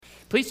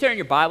Please turn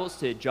your Bibles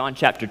to John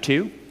chapter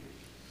 2.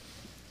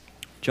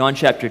 John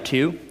chapter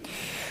 2.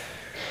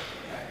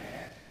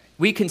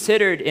 We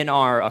considered in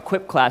our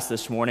Equip class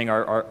this morning,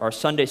 our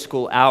Sunday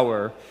school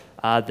hour,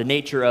 the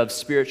nature of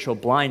spiritual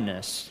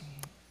blindness.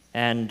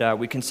 And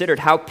we considered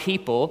how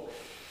people,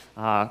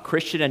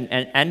 Christian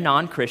and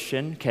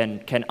non-Christian,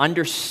 can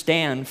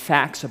understand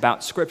facts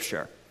about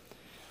Scripture.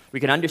 We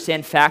can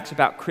understand facts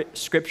about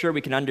Scripture, we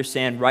can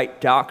understand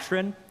right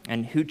doctrine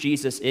and who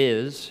Jesus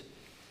is,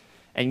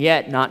 and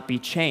yet not be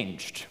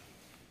changed.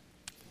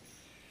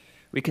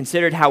 We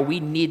considered how we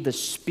need the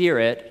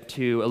Spirit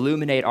to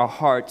illuminate our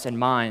hearts and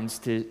minds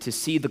to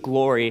see the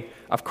glory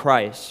of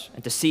Christ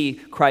and to see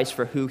Christ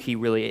for who he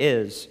really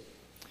is.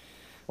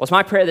 Well, it's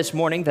my prayer this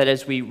morning that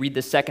as we read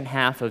the second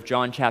half of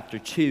John chapter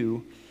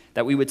 2,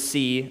 that we would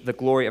see the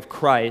glory of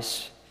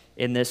Christ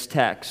in this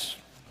text.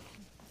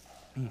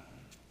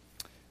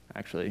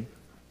 Actually,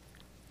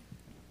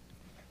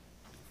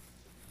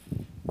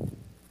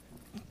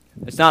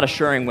 it's not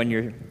assuring when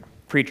your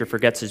preacher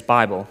forgets his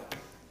Bible.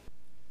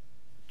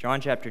 John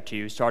chapter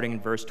 2, starting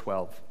in verse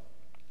 12.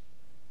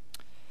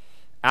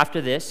 After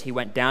this, he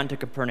went down to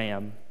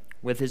Capernaum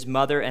with his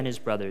mother and his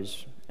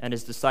brothers and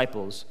his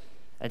disciples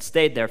and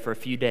stayed there for a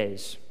few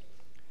days.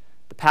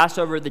 The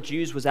Passover of the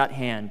Jews was at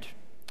hand.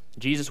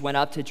 Jesus went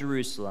up to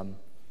Jerusalem.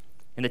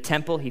 In the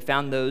temple, he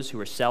found those who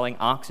were selling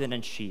oxen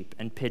and sheep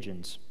and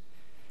pigeons,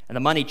 and the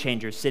money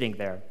changers sitting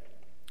there.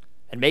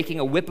 And making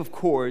a whip of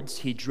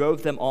cords, he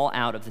drove them all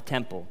out of the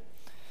temple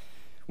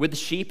with the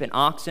sheep and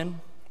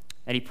oxen,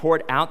 and he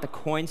poured out the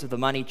coins of the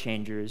money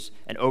changers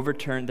and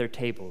overturned their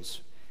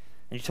tables.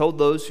 And he told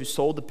those who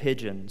sold the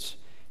pigeons,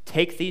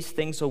 "Take these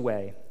things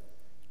away.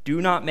 Do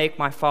not make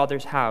my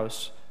Father's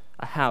house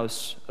a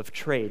house of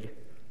trade."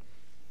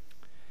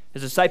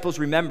 His disciples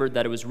remembered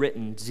that it was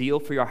written,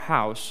 "Zeal for your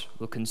house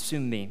will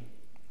consume me."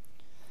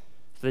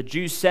 So the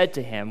Jews said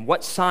to him,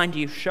 "What sign do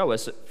you show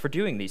us for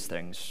doing these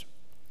things?"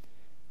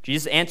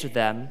 Jesus answered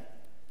them,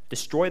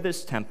 "Destroy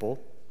this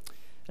temple,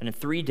 and in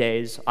 3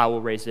 days I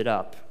will raise it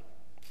up."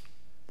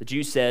 The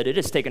Jews said, "It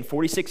has taken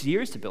 46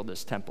 years to build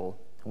this temple.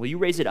 Will you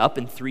raise it up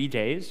in 3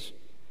 days?"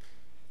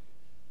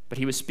 But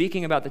he was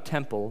speaking about the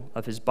temple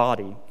of his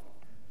body.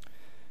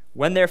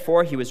 When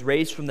therefore he was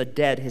raised from the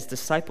dead, his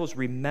disciples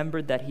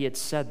remembered that he had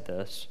said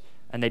this,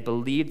 and they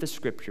believed the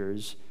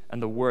scriptures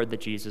and the word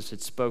that Jesus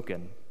had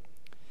spoken.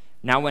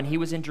 Now when he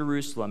was in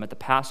Jerusalem at the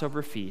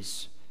Passover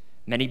feast,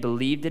 many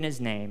believed in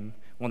his name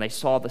when they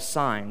saw the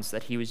signs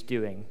that he was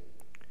doing.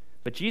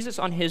 But Jesus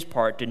on his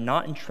part did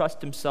not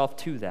entrust himself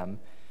to them,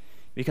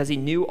 because he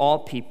knew all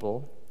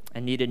people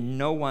and needed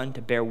no one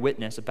to bear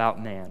witness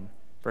about man,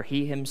 for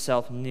he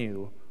himself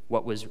knew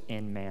what was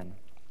in man.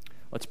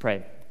 Let's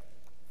pray.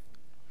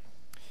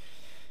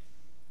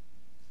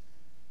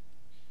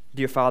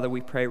 Dear Father,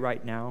 we pray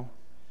right now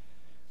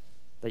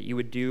that you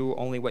would do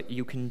only what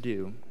you can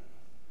do.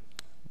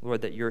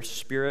 Lord, that your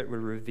Spirit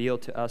would reveal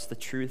to us the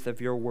truth of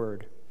your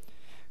word.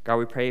 God,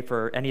 we pray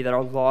for any that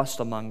are lost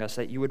among us,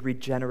 that you would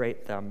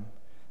regenerate them,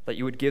 that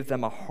you would give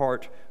them a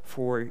heart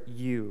for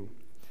you.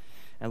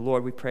 And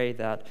Lord, we pray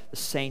that the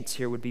saints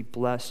here would be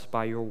blessed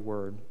by your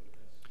word.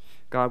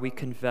 God, we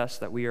confess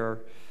that we are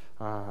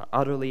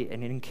utterly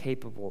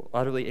incapable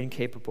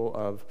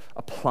of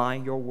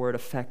applying your word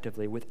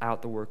effectively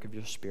without the work of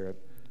your Spirit.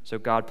 So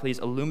God, please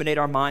illuminate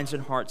our minds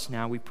and hearts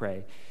now, we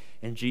pray.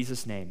 In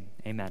Jesus' name,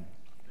 amen.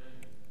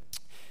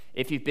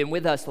 If you've been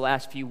with us the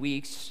last few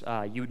weeks,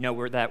 you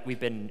know that we've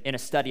been in a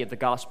study of the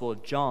Gospel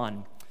of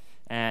John.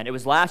 And it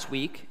was last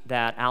week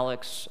that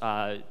Alex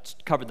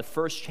covered the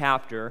first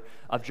chapter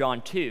of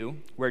John 2,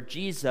 where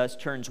Jesus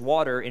turns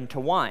water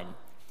into wine.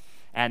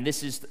 And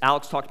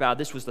Alex talked about,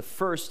 this was the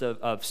first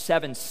of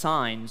 7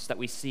 signs that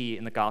we see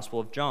in the Gospel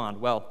of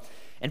John. Well,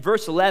 in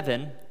verse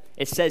 11,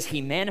 it says, he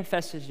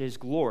manifested his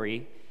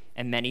glory,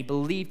 and many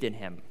believed in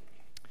him.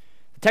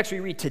 The text we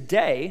read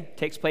today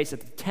takes place at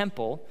the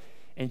temple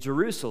in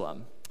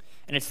Jerusalem.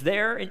 And it's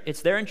there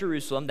in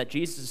Jerusalem that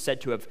Jesus is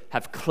said to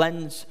have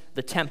cleansed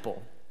the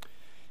temple.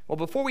 Well,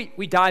 before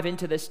we dive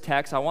into this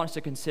text, I want us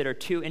to consider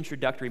 2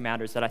 introductory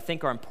matters that I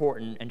think are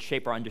important and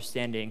shape our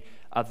understanding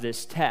of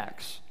this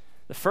text.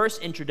 The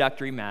first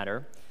introductory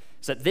matter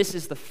is that this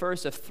is the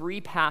first of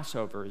 3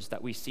 Passovers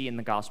that we see in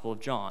the Gospel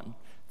of John.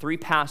 3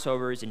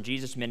 Passovers in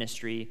Jesus'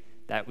 ministry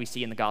that we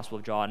see in the Gospel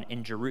of John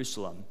in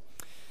Jerusalem.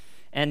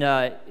 And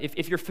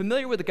if you're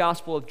familiar with the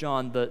Gospel of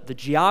John, the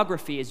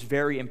geography is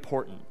very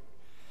important.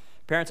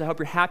 Parents, I hope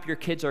you're happy your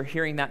kids are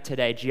hearing that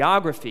today.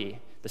 Geography,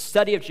 the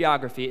study of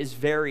geography, is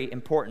very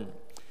important.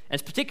 And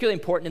it's particularly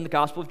important in the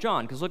Gospel of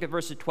John, because look at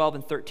verses 12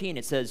 and 13.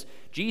 It says,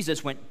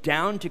 Jesus went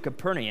down to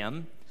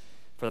Capernaum,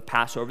 for the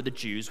Passover of the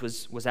Jews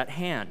was at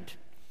hand.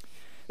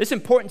 This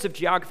importance of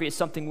geography is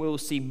something we will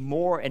see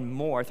more and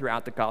more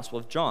throughout the Gospel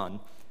of John.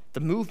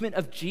 The movement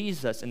of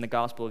Jesus in the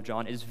Gospel of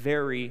John is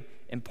very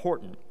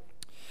important.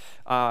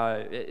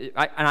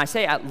 I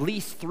say at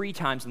least 3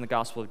 times in the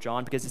Gospel of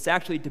John, because it's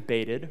actually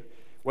debated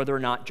whether or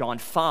not John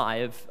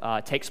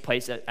 5 takes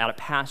place at a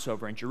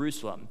Passover in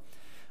Jerusalem.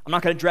 I'm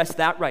not going to address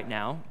that right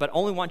now, but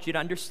only want you to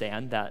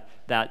understand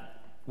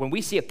that when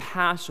we see a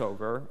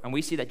Passover and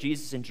we see that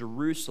Jesus is in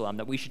Jerusalem,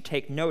 that we should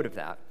take note of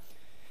that.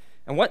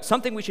 And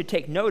something we should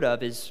take note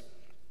of is,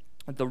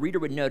 the reader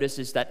would notice,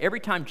 is that every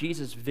time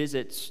Jesus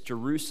visits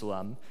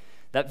Jerusalem,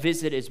 that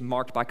visit is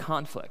marked by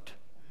conflict.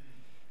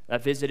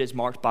 That visit is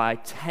marked by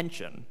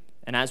tension.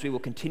 And as we will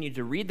continue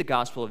to read the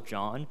Gospel of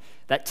John,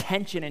 that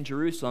tension in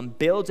Jerusalem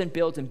builds and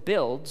builds and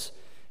builds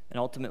and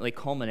ultimately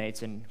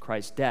culminates in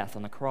Christ's death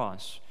on the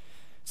cross.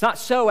 It's not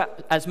so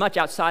as much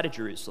outside of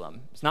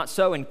Jerusalem. It's not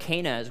so in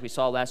Cana, as we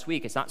saw last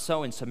week. It's not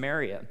so in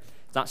Samaria.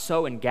 It's not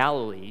so in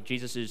Galilee.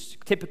 Jesus is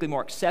typically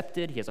more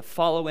accepted. He has a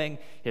following.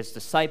 He has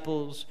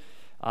disciples,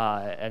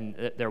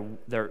 and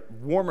they're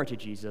warmer to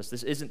Jesus.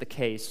 This isn't the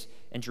case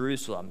in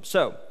Jerusalem.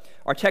 So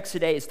our text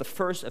today is the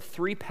first of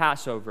 3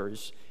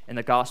 Passovers in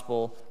the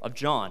Gospel of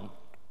John.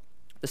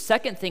 The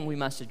second thing we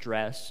must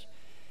address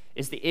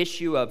is the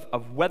issue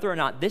of whether or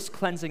not this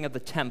cleansing of the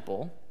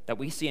temple that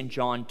we see in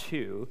John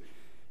 2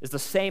 is the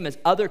same as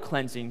other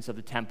cleansings of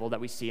the temple that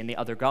we see in the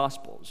other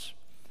Gospels.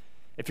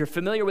 If you're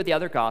familiar with the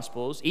other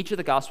Gospels, each of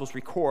the Gospels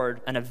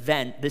record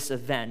this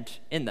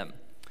event in them.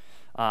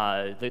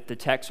 The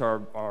texts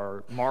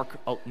are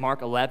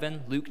Mark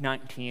 11, Luke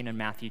 19, and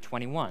Matthew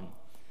 21.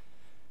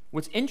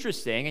 What's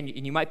interesting,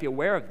 and you might be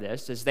aware of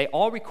this, is they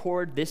all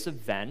record this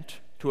event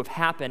to have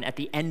happened at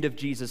the end of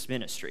Jesus'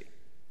 ministry.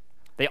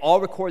 They all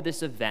record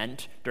this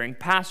event during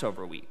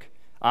Passover week,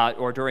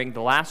 or during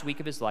the last week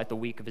of his life, the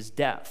week of his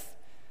death,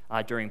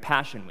 during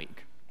Passion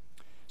Week.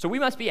 So we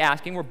must be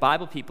asking, we're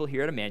Bible people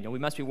here at Emmanuel, we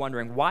must be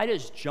wondering, why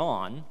does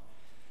John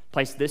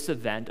place this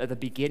event at the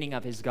beginning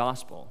of his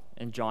gospel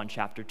in John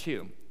chapter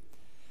 2?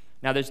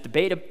 Now there's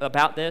debate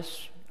about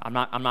this. I'm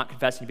not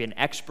confessing to be an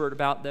expert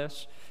about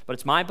this, but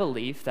it's my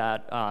belief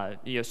that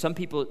some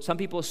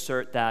people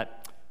assert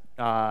that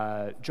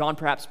John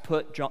perhaps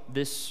put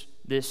this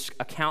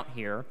account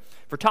here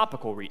for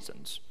topical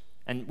reasons.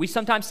 And we've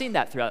sometimes seen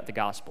that throughout the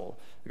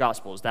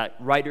Gospels, that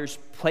writers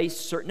place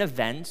certain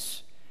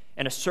events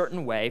in a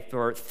certain way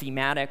for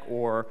thematic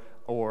or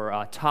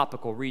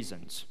topical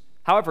reasons.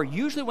 However,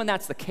 usually when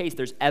that's the case,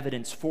 there's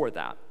evidence for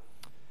that.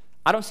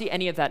 I don't see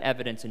any of that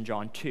evidence in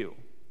John 2.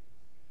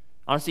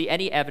 I don't see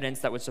any evidence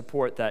that would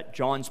support that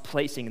John's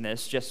placing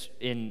this just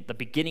in the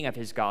beginning of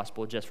his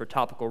gospel just for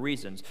topical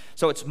reasons.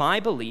 So it's my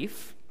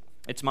belief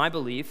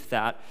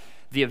that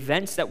the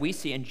events that we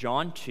see in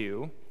John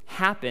 2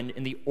 happen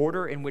in the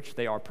order in which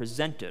they are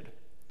presented,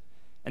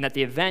 and that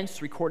the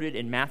events recorded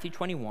in Matthew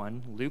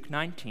 21, Luke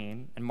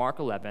 19, and Mark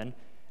 11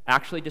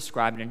 actually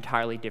describe an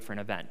entirely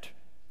different event.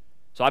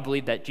 So I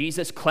believe that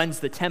Jesus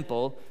cleansed the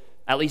temple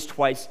at least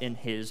twice in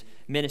his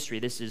ministry.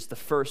 This is the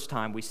first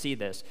time we see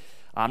this.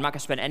 I'm not going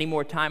to spend any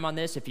more time on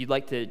this. If you'd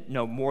like to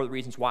know more of the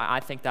reasons why I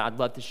think that, I'd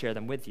love to share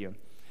them with you.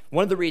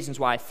 One of the reasons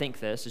why I think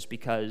this is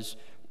because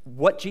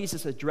what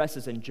Jesus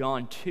addresses in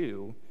John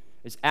 2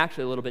 is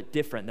actually a little bit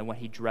different than what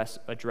he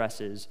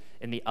addresses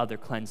in the other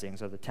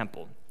cleansings of the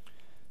temple.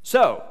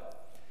 So,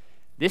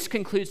 this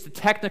concludes the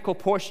technical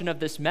portion of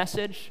this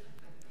message.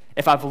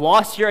 If I've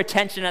lost your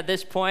attention at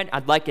this point,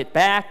 I'd like it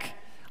back.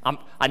 I'm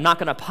not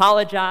going to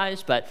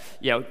apologize, but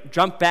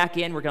jump back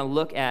in. We're going to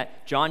look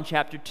at John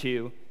chapter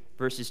 2,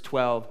 verses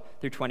 12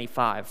 through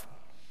 25.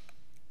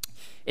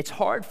 It's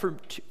hard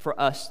for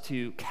us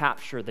to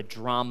capture the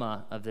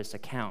drama of this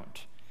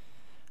account.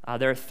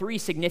 There are 3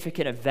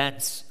 significant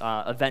events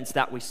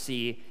that we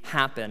see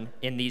happen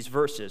in these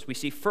verses. We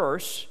see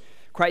first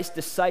Christ's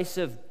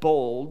decisive,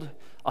 bold,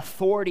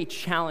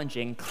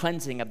 authority-challenging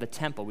cleansing of the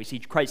temple. We see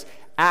Christ's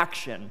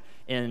action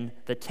in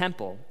the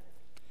temple.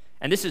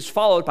 And this is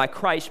followed by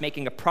Christ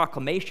making a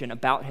proclamation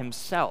about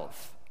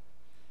himself,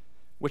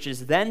 which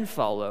is then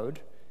followed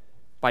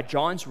by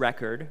John's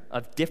record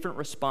of different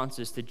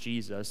responses to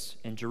Jesus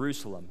in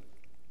Jerusalem.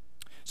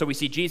 So we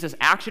see Jesus'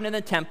 action in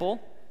the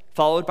temple,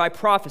 followed by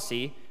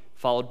prophecy,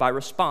 followed by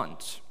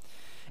response.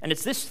 And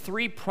it's this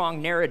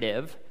 3-pronged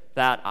narrative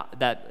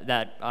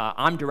that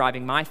I'm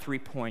deriving my 3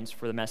 points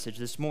for the message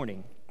this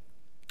morning.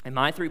 And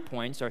my 3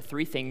 points are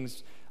 3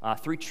 things,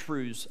 3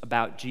 truths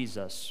about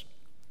Jesus.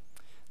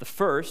 The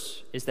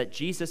first is that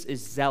Jesus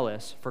is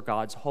zealous for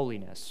God's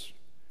holiness.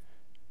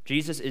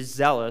 Jesus is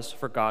zealous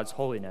for God's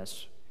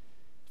holiness.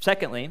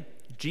 Secondly,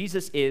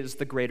 Jesus is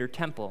the greater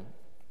temple.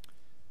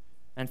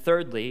 And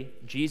thirdly,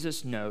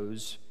 Jesus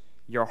knows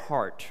your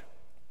heart.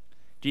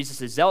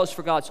 Jesus is zealous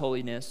for God's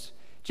holiness,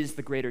 Jesus is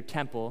the greater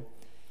temple,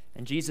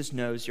 and Jesus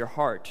knows your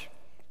heart.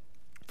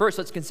 First,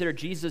 let's consider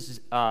Jesus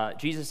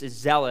is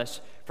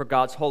zealous for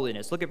God's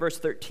holiness. Look at verse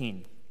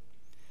 13.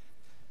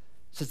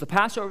 It says, the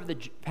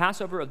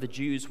Passover of the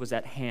Jews was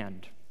at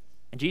hand,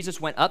 and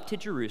Jesus went up to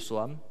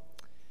Jerusalem.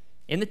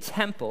 In the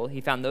temple, he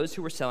found those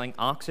who were selling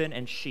oxen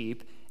and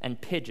sheep and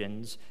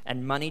pigeons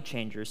and money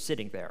changers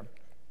sitting there.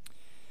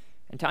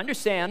 And to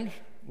understand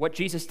what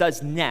Jesus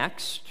does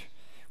next,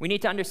 we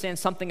need to understand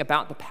something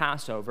about the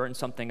Passover and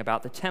something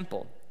about the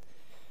temple.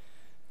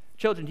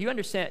 Children, do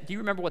you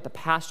remember what the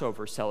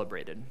Passover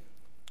celebrated?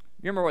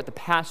 You remember what the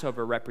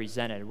Passover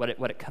represented, what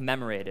it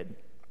commemorated?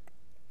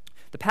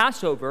 The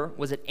Passover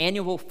was an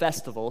annual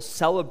festival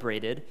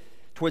celebrated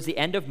towards the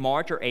end of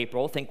March or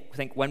April,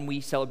 think when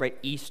we celebrate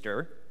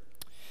Easter,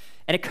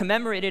 and it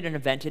commemorated an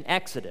event in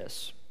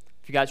Exodus.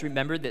 If you guys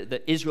remember,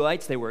 the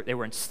Israelites, they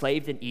were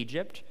enslaved in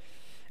Egypt,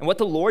 and what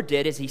the Lord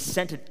did is he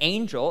sent an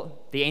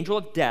angel, the angel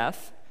of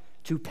death,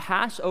 to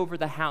pass over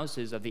the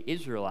houses of the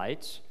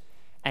Israelites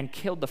and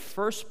killed the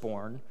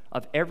firstborn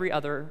of every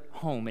other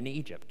home in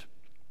Egypt.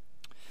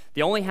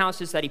 The only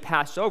houses that he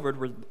passed over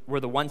were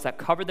the ones that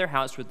covered their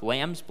house with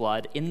lamb's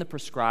blood in the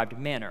prescribed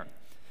manner.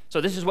 So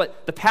this is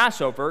what the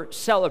Passover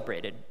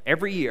celebrated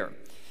every year.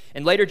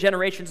 In later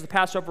generations, the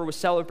Passover was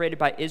celebrated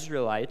by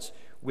Israelites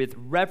with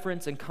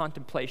reverence and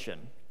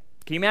contemplation.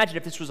 Can you imagine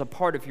if this was a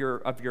part of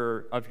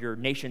your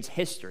nation's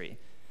history?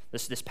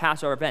 This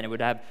Passover event, it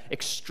would have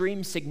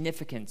extreme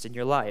significance in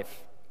your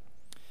life.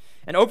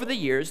 And over the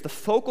years, the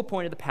focal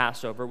point of the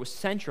Passover was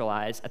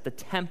centralized at the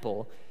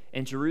temple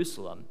in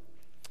Jerusalem.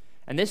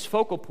 And this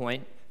focal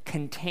point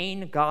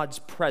contained God's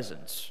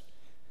presence.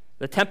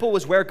 The temple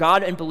was where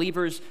God and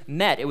believers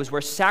met. It was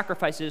where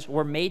sacrifices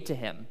were made to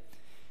him.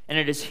 And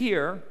it is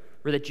here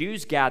where the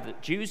Jews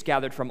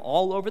gathered from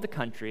all over the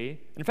country,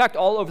 in fact,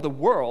 all over the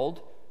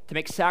world, to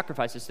make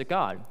sacrifices to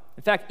God.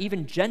 In fact,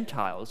 even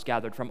Gentiles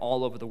gathered from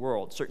all over the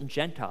world, certain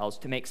Gentiles,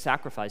 to make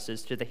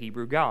sacrifices to the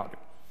Hebrew God.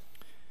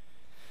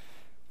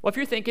 Well, if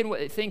you're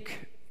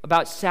think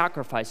about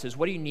sacrifices,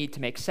 what do you need to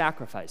make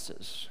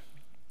sacrifices?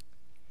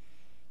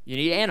 You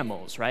need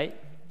animals, right?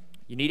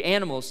 You need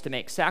animals to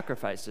make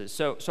sacrifices.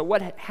 So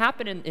what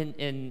happened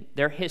in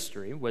their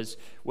history was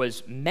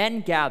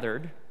men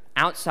gathered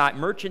outside,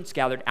 merchants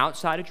gathered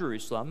outside of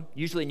Jerusalem,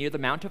 usually near the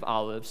Mount of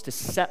Olives, to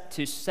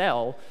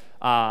sell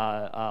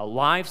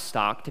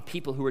livestock to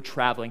people who were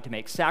traveling to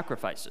make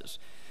sacrifices.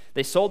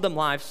 They sold them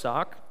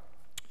livestock,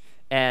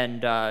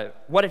 and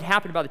what had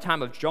happened by the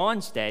time of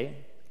John's day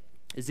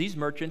is these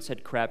merchants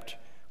had crept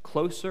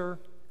closer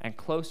and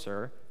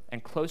closer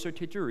and closer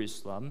to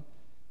Jerusalem,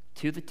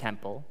 to the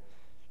temple,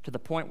 to the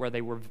point where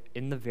they were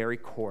in the very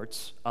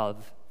courts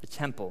of the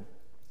temple.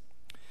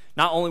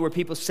 Not only were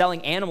people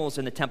selling animals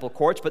in the temple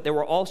courts, but there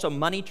were also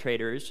money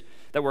traders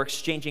that were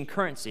exchanging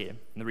currency. And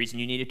the reason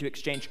you needed to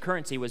exchange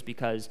currency was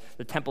because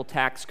the temple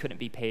tax couldn't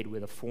be paid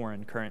with a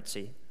foreign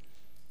currency.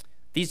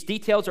 These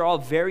details are all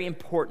very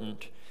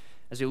important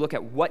as we look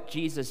at what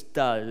Jesus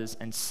does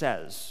and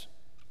says.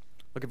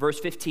 Look at verse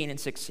 15 and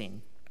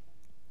 16.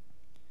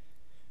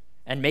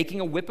 And making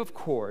a whip of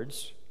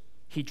cords,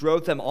 he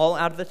drove them all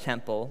out of the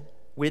temple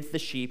with the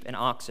sheep and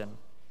oxen.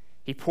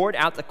 He poured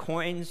out the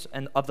coins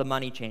of the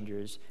money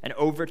changers and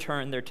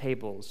overturned their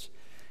tables.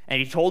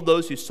 And he told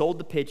those who sold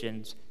the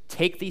pigeons,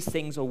 "Take these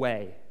things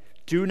away.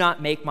 Do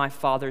not make my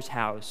Father's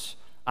house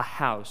a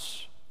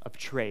house of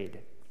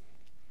trade."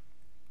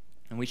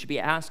 And we should be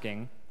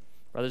asking,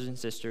 brothers and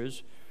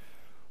sisters,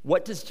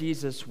 what is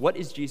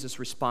Jesus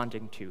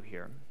responding to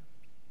here?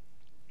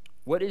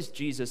 What is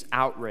Jesus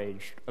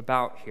outraged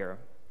about here?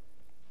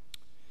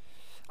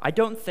 I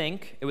don't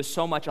think it was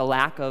so much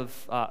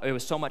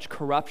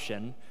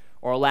corruption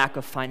or a lack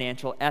of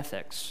financial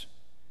ethics.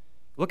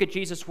 Look at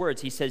Jesus'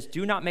 words. He says,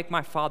 "Do not make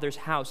my Father's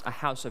house a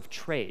house of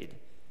trade."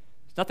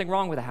 There's nothing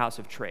wrong with a house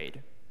of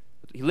trade.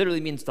 He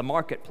literally means the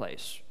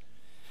marketplace.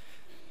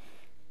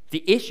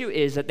 The issue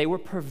is that they were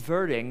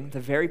perverting the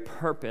very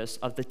purpose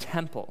of the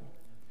temple.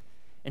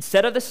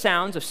 Instead of the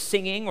sounds of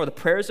singing or the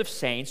prayers of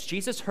saints,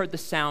 Jesus heard the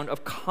sound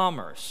of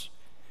commerce.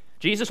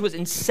 Jesus was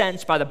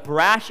incensed by the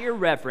brash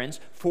irreverence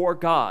for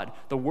God.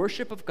 The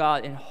worship of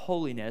God in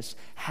holiness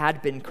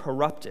had been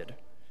corrupted.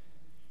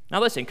 Now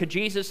listen, could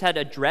Jesus have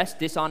addressed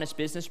dishonest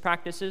business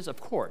practices?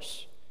 Of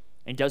course.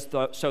 And he does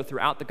so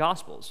throughout the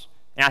Gospels.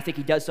 And I think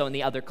he does so in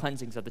the other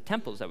cleansings of the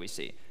temples that we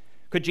see.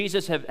 Could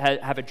Jesus have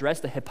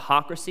addressed the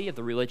hypocrisy of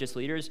the religious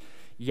leaders?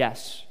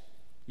 Yes.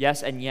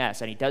 Yes and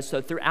yes. And he does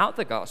so throughout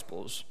the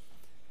Gospels.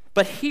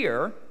 But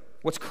here,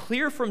 what's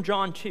clear from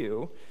John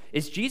 2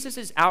 is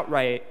Jesus'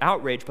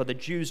 outrage by the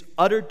Jews'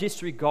 utter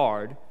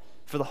disregard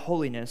for the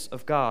holiness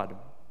of God.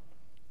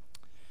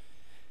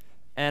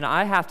 And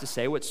I have to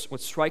say, what's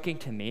striking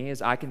to me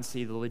is I can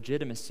see the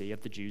legitimacy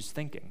of the Jews'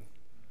 thinking.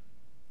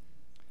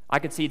 I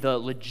can see the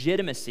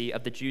legitimacy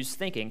of the Jews'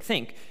 thinking.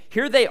 Think,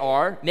 here they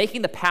are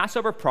making the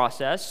Passover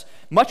process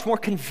much more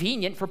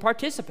convenient for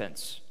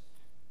participants.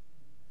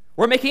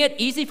 We're making it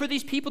easy for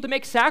these people to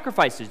make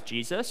sacrifices,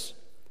 Jesus.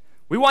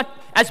 We want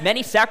as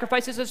many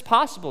sacrifices as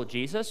possible,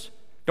 Jesus.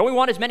 Don't we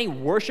want as many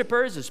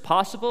worshipers as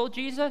possible,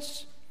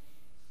 Jesus?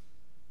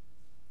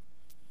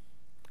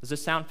 Does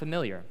this sound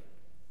familiar?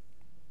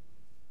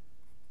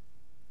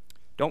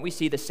 Don't we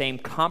see the same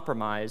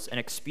compromise and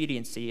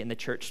expediency in the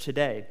church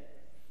today?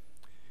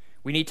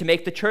 We need to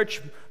make the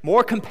church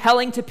more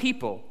compelling to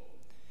people.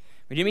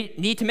 We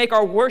need to make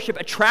our worship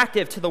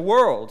attractive to the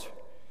world.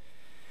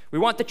 We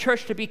want the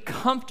church to be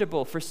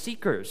comfortable for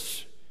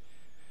seekers.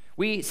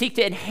 We seek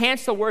to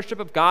enhance the worship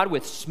of God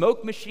with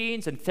smoke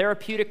machines and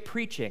therapeutic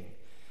preaching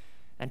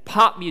and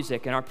pop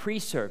music in our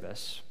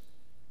pre-service.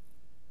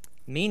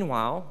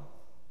 Meanwhile,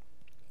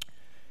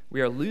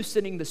 we are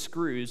loosening the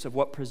screws of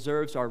what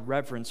preserves our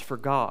reverence for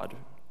God.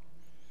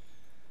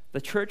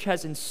 The church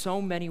has in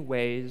so many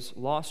ways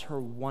lost her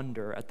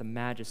wonder at the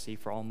majesty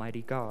for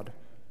Almighty God.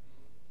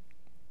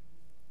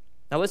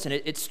 Now listen,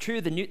 it's true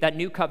that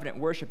new covenant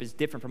worship is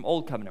different from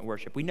old covenant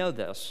worship. We know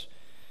this.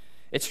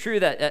 It's true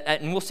that,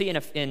 and we'll see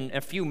in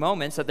a few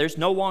moments, that there's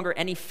no longer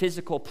any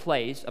physical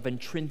place of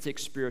intrinsic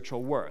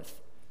spiritual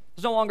worth.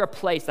 There's no longer a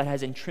place that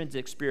has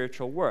intrinsic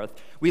spiritual worth.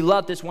 We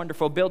love this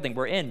wonderful building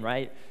we're in,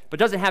 right? But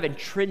it doesn't have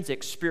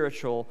intrinsic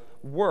spiritual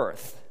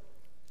worth.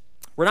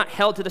 We're not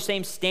held to the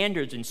same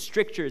standards and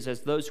strictures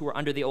as those who were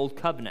under the old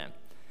covenant.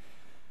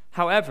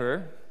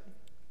 However,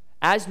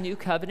 as new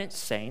covenant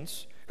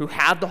saints who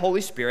have the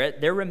Holy Spirit,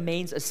 there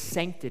remains a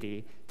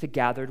sanctity to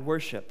gathered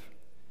worship.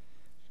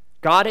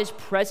 God is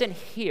present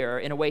here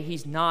in a way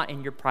he's not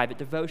in your private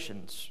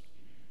devotions.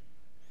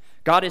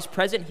 God is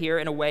present here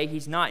in a way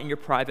he's not in your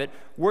private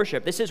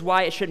worship. This is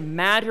why it should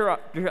matter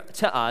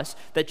to us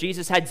that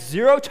Jesus had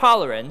zero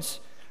tolerance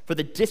for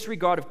the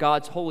disregard of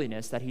God's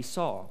holiness that he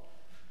saw.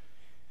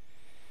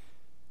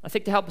 I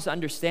think to help us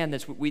understand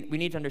this, we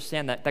need to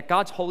understand that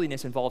God's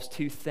holiness involves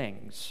two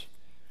things.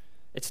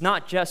 It's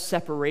not just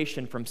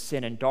separation from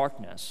sin and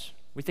darkness.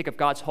 We think of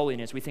God's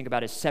holiness, we think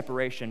about his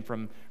separation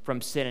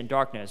from sin and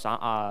darkness.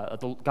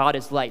 God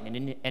is light,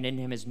 and in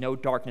him is no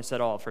darkness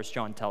at all, 1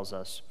 John tells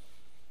us.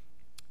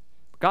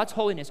 God's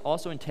holiness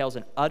also entails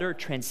an utter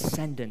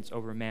transcendence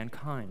over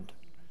mankind.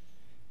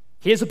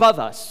 He is above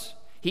us.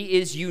 He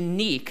is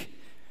unique.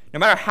 No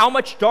matter how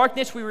much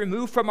darkness we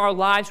remove from our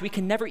lives, we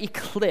can never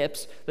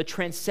eclipse the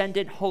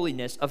transcendent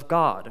holiness of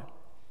God.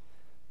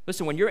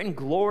 Listen, when you're in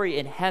glory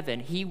in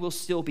heaven, he will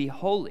still be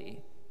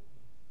holy.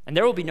 And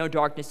there will be no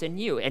darkness in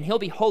you. And he'll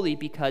be holy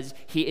because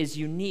he is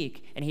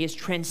unique and he is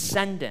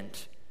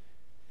transcendent.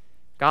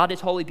 God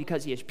is holy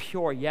because he is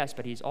pure, yes,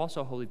 but he's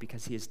also holy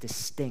because he is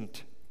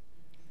distinct.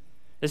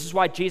 This is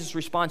why Jesus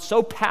responds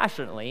so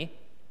passionately.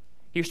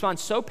 He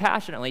responds so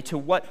passionately to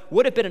what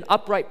would have been an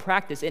upright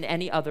practice in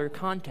any other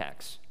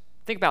context.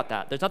 Think about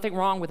that. There's nothing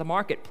wrong with a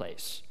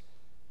marketplace.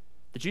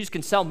 The Jews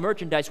can sell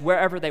merchandise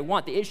wherever they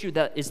want. The issue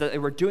is that they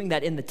were doing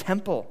that in the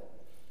temple.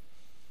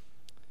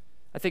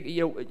 I think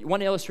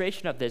one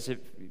illustration of this,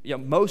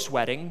 most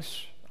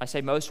weddings, I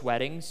say most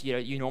weddings,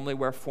 you normally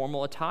wear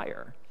formal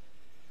attire.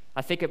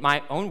 I think at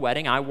my own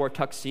wedding, I wore a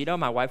tuxedo.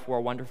 My wife wore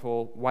a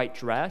wonderful white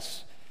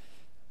dress.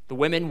 The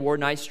women wore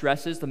nice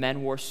dresses. The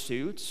men wore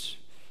suits.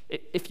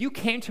 If you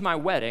came to my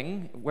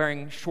wedding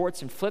wearing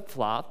shorts and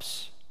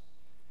flip-flops,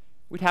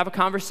 we'd have a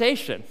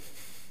conversation.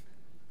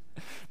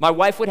 My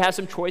wife would have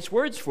some choice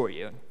words for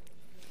you.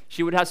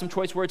 She would have some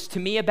choice words to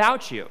me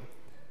about you.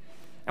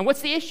 And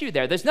what's the issue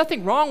there? There's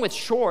nothing wrong with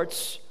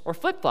shorts or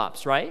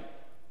flip-flops, right?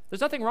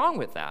 There's nothing wrong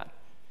with that.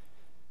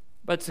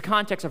 But it's the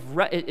context of,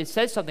 it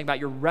says something about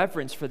your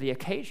reverence for the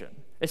occasion.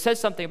 It says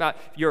something about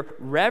your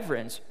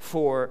reverence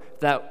for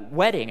that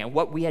wedding and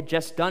what we had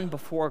just done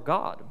before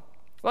God.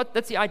 Well,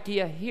 that's the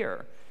idea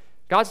here.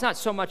 God's not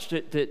so much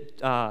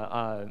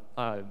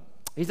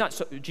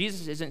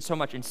Jesus isn't so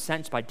much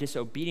incensed by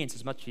disobedience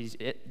as much as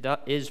it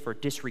is for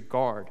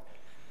disregard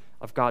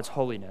of God's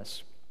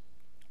holiness.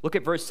 Look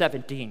at verse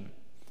 17.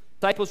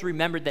 Disciples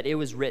remembered that it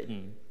was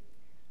written,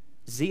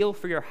 "Zeal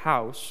for your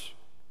house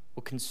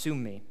will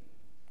consume me."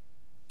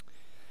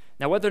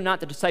 Now, whether or not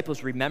the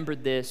disciples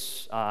remembered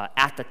this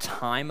at the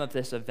time of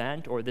this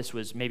event, or this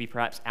was maybe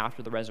perhaps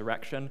after the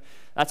resurrection,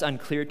 that's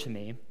unclear to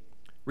me.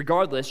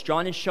 Regardless,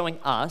 John is showing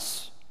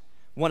us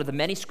one of the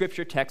many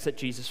scripture texts that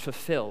Jesus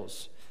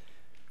fulfills.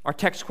 Our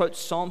text quotes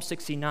Psalm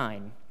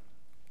 69.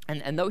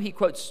 And though he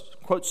quotes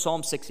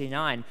Psalm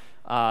 69,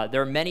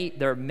 there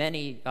are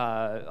many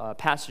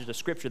passages of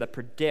Scripture that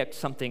predict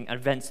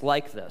events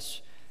like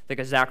this. Think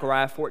of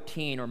Zechariah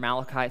 14 or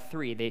Malachi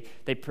 3. They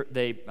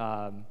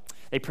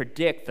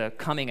predict the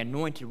coming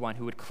anointed one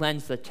who would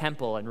cleanse the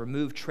temple and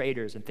remove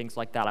traitors and things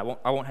like that. I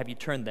won't have you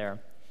turn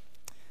there.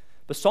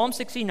 But Psalm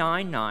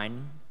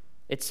 69:9,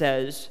 it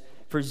says,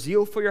 "For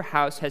zeal for your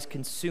house has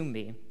consumed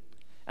me,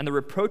 and the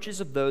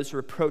reproaches of those who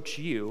reproach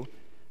you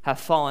have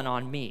fallen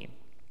on me."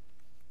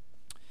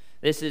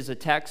 This is a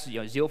text,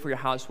 zeal for your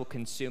house will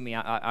consume me.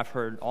 I've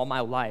heard all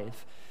my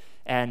life.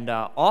 And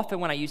often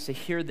when I used to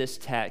hear this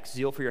text,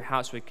 zeal for your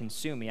house would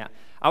consume me,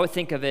 I would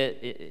think of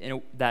it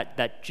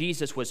that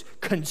Jesus was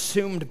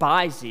consumed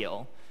by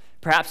zeal,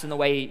 perhaps in the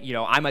way,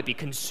 I might be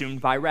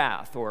consumed by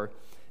wrath, or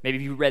maybe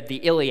if you read the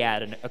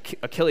Iliad and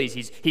Achilles,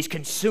 he's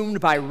consumed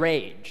by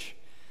rage.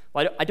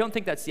 Well, I don't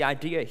think that's the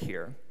idea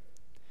here.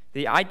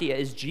 The idea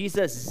is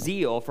Jesus'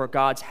 zeal for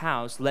God's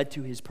house led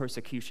to his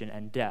persecution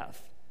and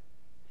death.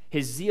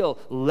 His zeal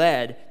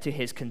led to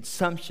his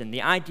consumption.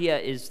 The idea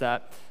is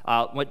that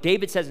what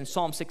David says in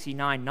Psalm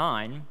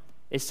 69:9,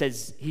 he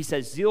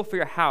says, "Zeal for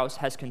your house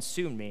has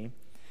consumed me,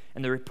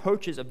 and the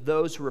reproaches of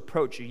those who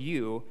reproach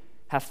you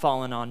have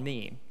fallen on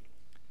me."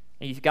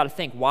 And you've got to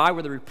think, why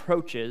were the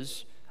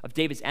reproaches of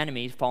David's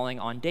enemies falling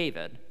on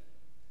David?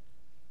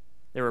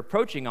 They were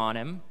reproaching on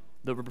him.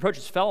 The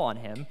reproaches fell on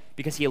him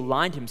because he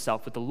aligned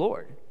himself with the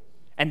Lord.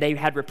 And they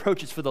had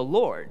reproaches for the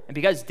Lord. And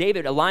because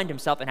David aligned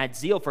himself and had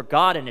zeal for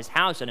God and his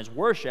house and his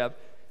worship,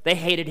 they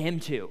hated him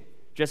too,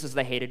 just as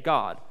they hated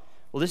God.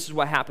 Well, this is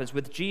what happens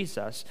with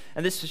Jesus,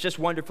 and this is just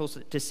wonderful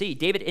to see.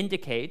 David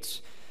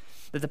indicates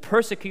that the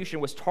persecution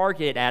was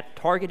targeted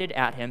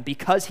at him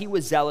because he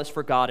was zealous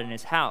for God and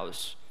his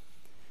house.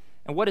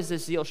 And what does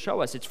this zeal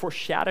show us? It's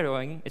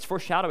foreshadowing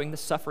the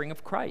suffering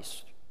of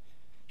Christ.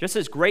 Just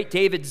as great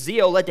David's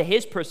zeal led to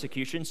his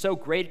persecution, so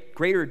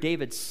greater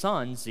David's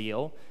son's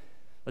zeal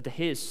led to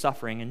his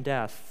suffering and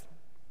death.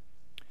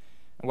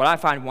 And what I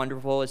find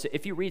wonderful is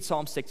if you read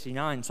Psalm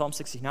 69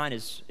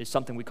 is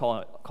something we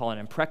call an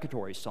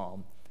imprecatory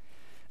psalm.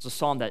 It's a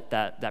psalm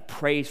that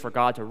prays for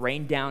God to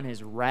rain down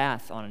his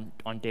wrath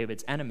on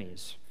David's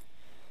enemies.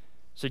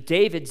 So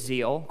David's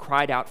zeal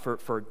cried out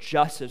for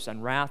justice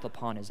and wrath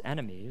upon his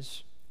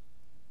enemies.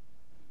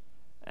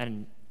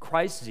 And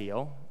Christ's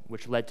zeal,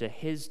 which led to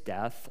his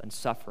death and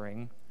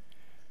suffering,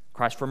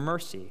 cries for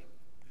mercy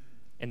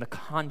in the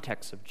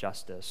context of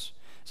justice.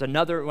 It's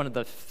another one of the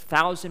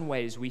 1,000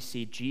 ways we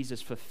see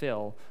Jesus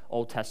fulfill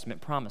Old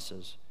Testament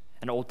promises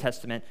and Old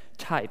Testament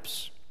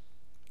types.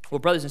 Well,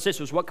 brothers and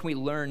sisters, what can we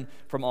learn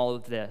from all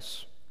of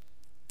this?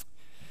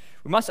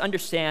 We must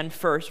understand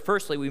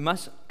firstly, we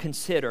must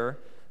consider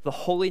the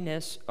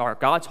holiness, or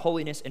God's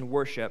holiness in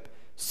worship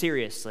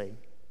seriously.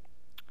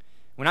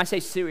 When I say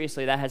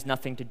seriously, that has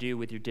nothing to do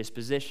with your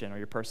disposition or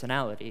your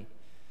personality.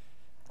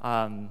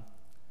 I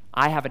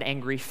have an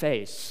angry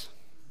face.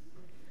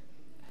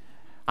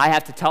 I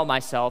have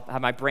to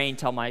have my brain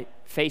tell my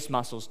face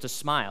muscles to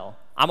smile.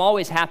 I'm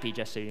always happy,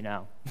 just so you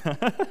know.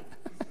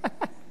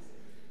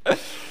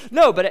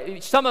 No,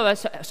 but some of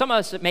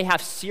us may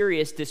have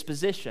serious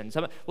dispositions.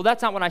 Well,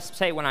 that's not what I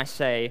say when I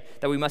say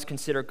that we must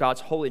consider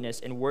God's holiness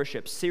in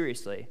worship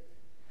seriously.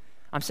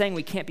 I'm saying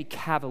we can't be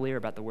cavalier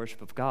about the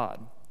worship of God.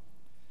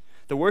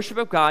 The worship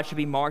of God should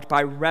be marked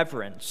by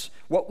reverence.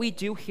 What we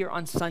do here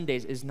on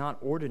Sundays is not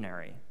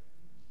ordinary.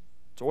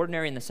 It's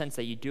ordinary in the sense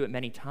that you do it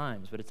many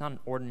times, but it's not an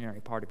ordinary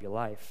part of your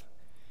life.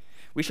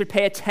 We should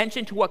pay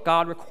attention to what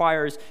God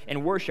requires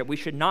in worship. We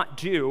should not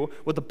do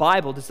what the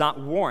Bible does not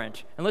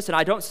warrant. And listen,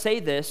 I don't say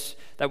this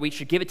that we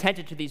should give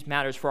attention to these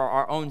matters for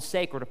our own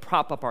sake or to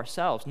prop up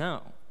ourselves.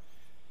 No.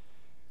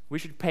 We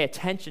should pay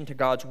attention to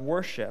God's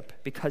worship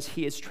because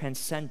he is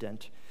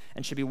transcendent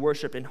and should be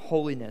worshiped in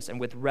holiness and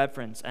with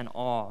reverence and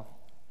awe.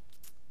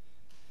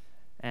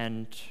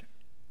 And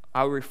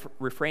I'll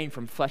refrain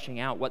from fleshing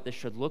out what this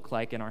should look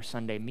like in our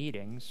Sunday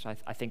meetings.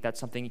 I think that's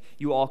something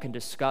you all can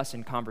discuss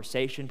in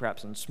conversation,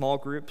 perhaps in small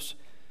groups.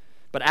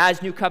 But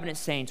as New Covenant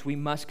saints, we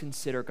must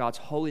consider God's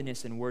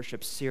holiness in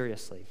worship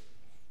seriously.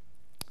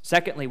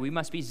 Secondly, we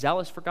must be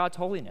zealous for God's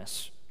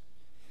holiness.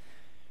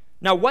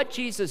 Now, what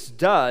Jesus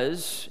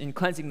does in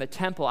cleansing the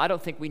temple, I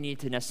don't think we need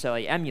to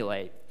necessarily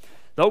emulate.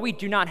 Though we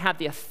do not have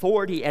the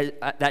authority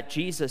that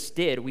Jesus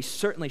did, we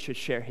certainly should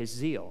share his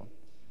zeal.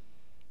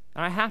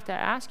 And I have to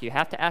ask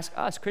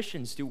us,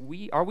 Christians,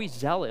 are we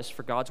zealous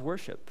for God's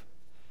worship?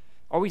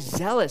 Are we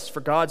zealous for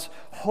God's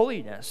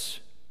holiness?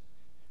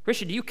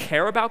 Christian, do you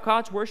care about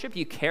God's worship? Do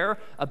you care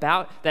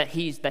about that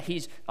he's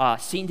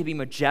seen to be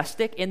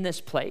majestic in this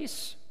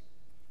place?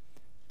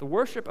 The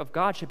worship of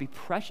God should be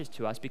precious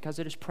to us because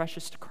it is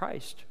precious to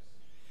Christ.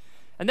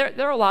 And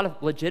there are a lot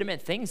of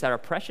legitimate things that are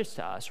precious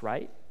to us,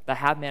 right? That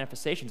have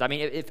manifestations. I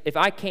mean, if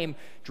I came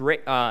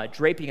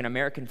draping an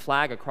American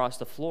flag across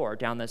the floor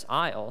down this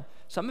aisle,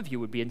 some of you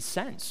would be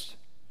incensed.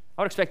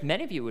 I would expect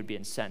many of you would be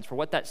incensed for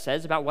what that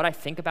says about what I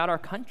think about our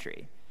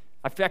country.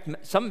 In fact,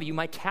 some of you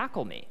might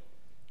tackle me,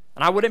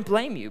 and I wouldn't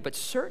blame you, but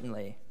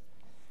certainly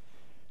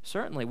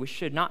we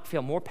should not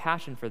feel more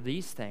passion for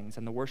these things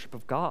than the worship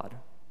of God.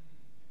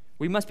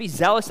 We must be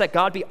zealous that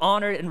God be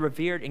honored and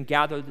revered and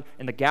gathered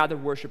in the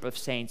gathered worship of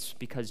saints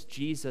because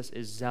Jesus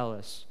is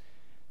zealous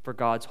for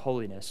God's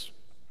holiness.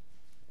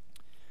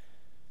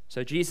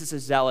 So Jesus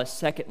is zealous.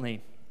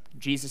 Secondly,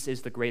 Jesus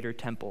is the greater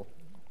temple.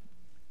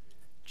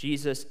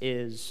 Jesus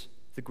is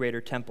the greater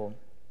temple.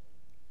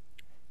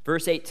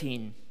 Verse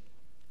 18.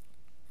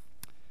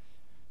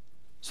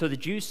 So the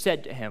Jews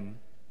said to him,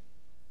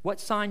 "What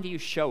sign do you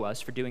show us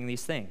for doing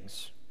these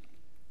things?"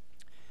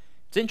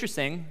 It's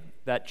interesting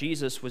that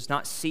Jesus was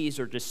not seized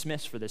or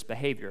dismissed for this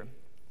behavior.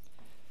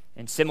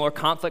 In similar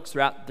conflicts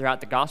throughout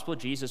the gospel,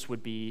 Jesus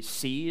would be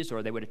seized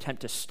or they would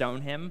attempt to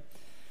stone him,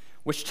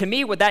 which to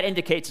me what that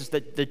indicates is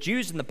that the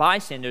Jews and the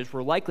bystanders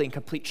were likely in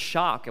complete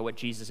shock at what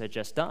Jesus had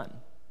just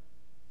done.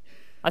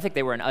 I think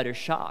they were in utter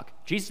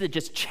shock. Jesus had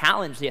just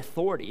challenged the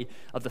authority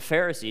of the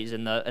Pharisees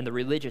and the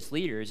religious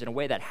leaders in a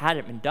way that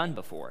hadn't been done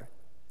before.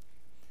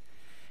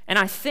 And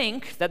I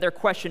think that their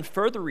question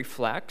further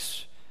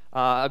reflects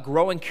a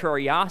growing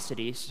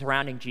curiosity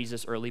surrounding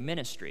Jesus' early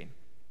ministry.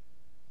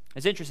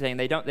 It's interesting,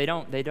 they don't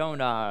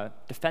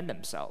defend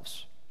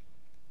themselves.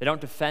 They don't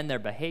defend their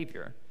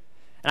behavior.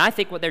 And I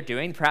think what they're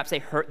doing, perhaps they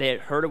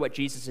had heard of what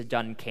Jesus had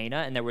done in Cana,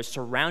 and there was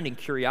surrounding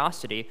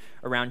curiosity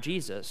around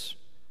Jesus.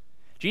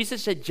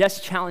 Jesus had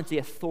just challenged the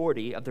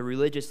authority of the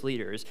religious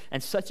leaders,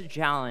 and such a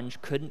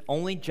challenge could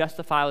only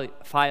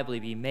justifiably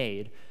be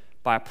made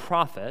by a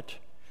prophet,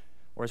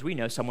 or as we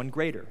know, someone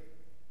greater.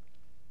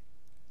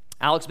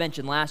 Alex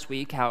mentioned last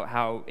week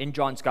how in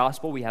John's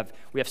gospel we have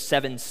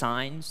 7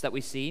 signs that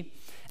we see,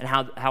 and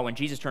how when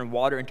Jesus turned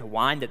water into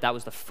wine, that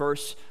was the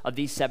first of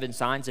these 7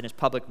 signs in his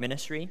public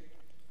ministry.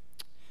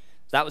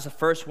 So that was the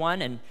first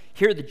one, and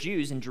here the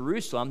Jews in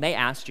Jerusalem, they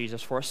asked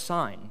Jesus for a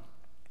sign.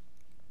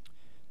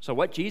 So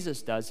what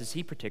Jesus does is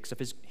he predicts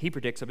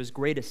of his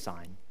greatest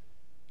sign,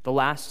 the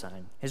last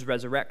sign, his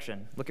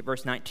resurrection. Look at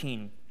verse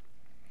 19.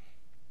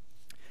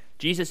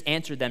 Jesus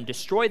answered them,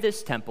 "Destroy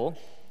this temple,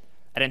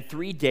 and in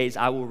 3 days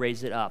I will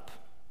raise it up."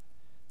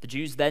 The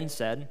Jews then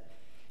said,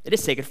 "It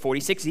has taken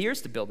 46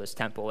 years to build this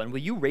temple, and will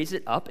you raise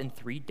it up in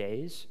 3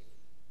 days?"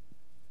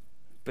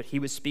 But he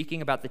was speaking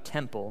about the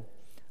temple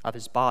of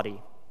his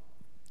body.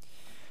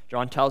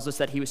 John tells us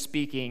that he was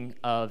speaking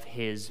of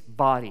his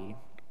body.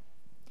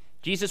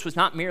 Jesus was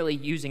not merely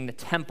using the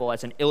temple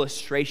as an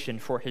illustration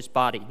for his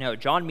body. No,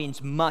 John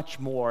means much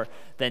more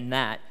than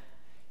that.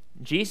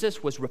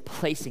 Jesus was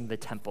replacing the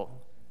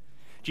temple.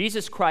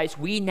 Jesus Christ,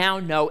 we now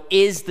know,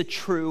 is the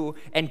true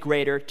and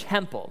greater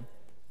temple.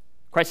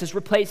 Christ has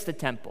replaced the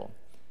temple.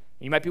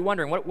 You might be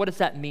wondering, what does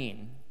that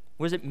mean?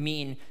 What does it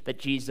mean that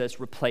Jesus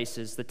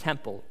replaces the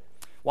temple?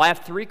 Well, I have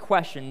 3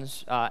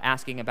 questions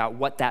asking about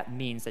what that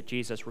means that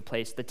Jesus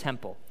replaced the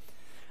temple.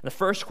 The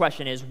first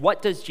question is,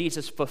 what does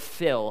Jesus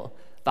fulfill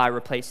by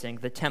replacing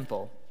the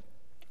temple?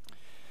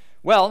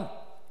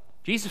 Well,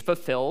 Jesus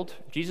fulfilled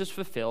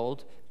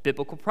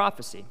biblical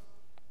prophecy.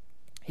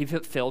 He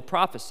fulfilled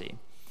prophecy.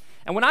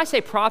 And when I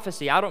say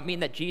prophecy, I don't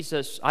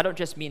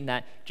just mean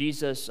that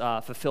Jesus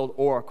fulfilled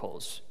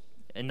oracles,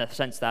 in the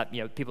sense that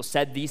people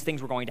said these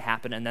things were going to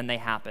happen and then they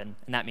happen,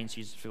 and that means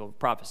Jesus fulfilled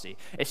prophecy.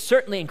 It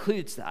certainly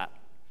includes that.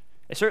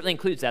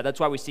 That's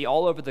why we see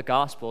all over the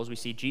Gospels, we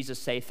see Jesus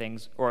say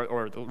things,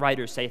 or the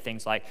writers say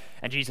things like,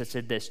 "And Jesus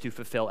did this to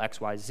fulfill X,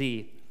 Y,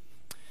 Z."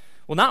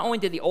 Well, not only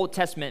did the Old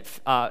Testament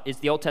is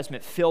the Old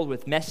Testament filled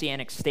with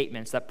messianic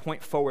statements that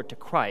point forward to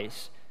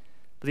Christ,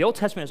 but the Old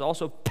Testament is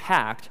also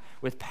packed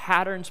with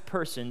patterns,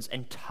 persons,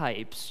 and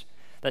types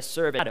that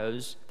serve as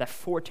shadows that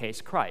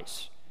foretaste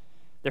Christ.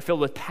 They're filled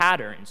with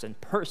patterns and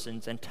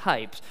persons and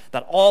types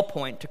that all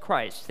point to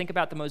Christ. Think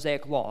about the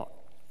Mosaic Law.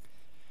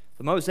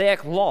 The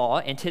Mosaic Law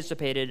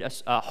anticipated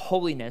a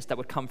holiness that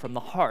would come from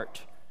the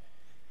heart.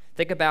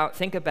 Think about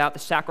the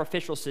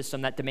sacrificial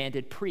system that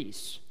demanded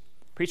priests.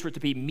 Priests were to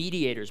be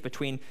mediators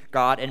between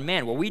God and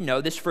man. Well, we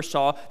know this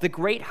foresaw the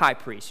great high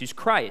priest, who's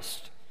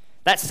Christ.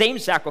 That same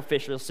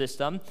sacrificial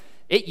system,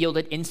 it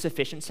yielded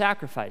insufficient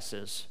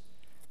sacrifices.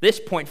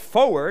 This points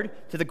forward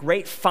to the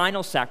great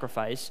final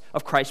sacrifice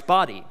of Christ's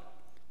body.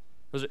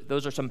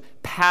 Those are some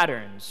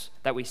patterns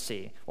that we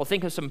see. Well,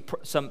 think of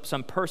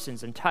some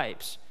persons and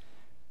types.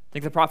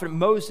 Think of the prophet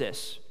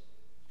Moses.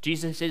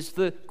 Jesus is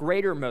the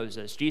greater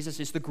Moses. Jesus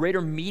is the greater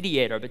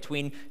mediator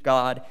between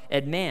God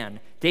and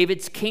man.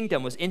 David's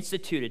kingdom was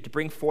instituted to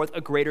bring forth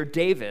a greater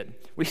David.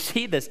 We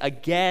see this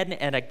again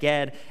and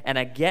again and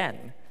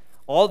again.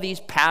 All these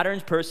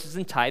patterns, persons,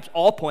 and types,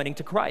 all pointing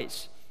to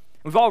Christ.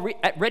 We've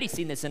already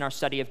seen this in our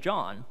study of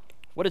John.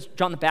 What does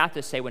John the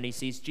Baptist say when he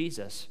sees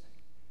Jesus?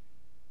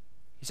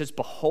 He says,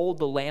 "Behold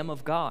the Lamb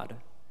of God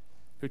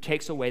who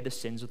takes away the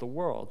sins of the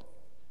world."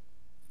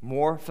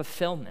 More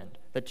fulfillment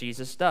that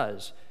Jesus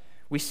does.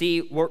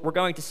 We're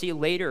going to see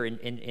later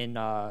in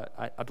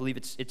I believe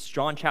it's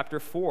John chapter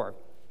 4.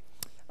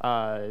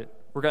 We're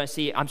going to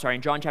see,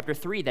 in John chapter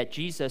 3, that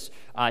Jesus,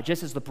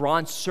 just as the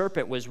bronze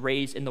serpent was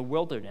raised in the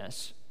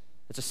wilderness,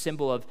 it's a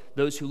symbol of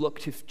those who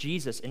look to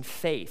Jesus in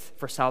faith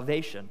for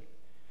salvation.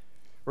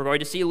 We're going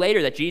to see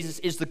later that Jesus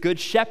is the good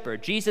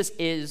shepherd. Jesus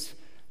is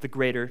the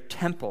greater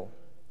temple.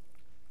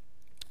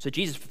 So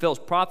Jesus fulfills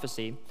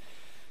prophecy.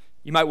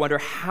 You might wonder,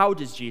 how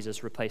does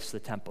Jesus replace the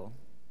temple?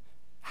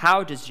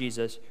 How does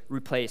Jesus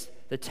replace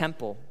the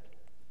temple?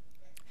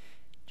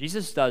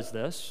 Jesus does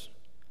this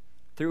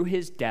through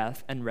his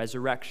death and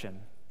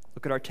resurrection.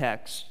 Look at our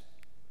text.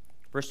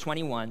 Verse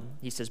 21,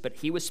 he says, "But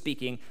he was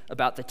speaking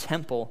about the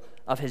temple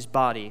of his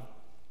body.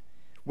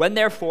 When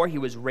therefore he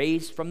was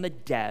raised from the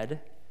dead,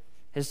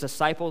 his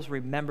disciples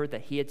remembered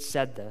that he had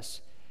said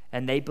this,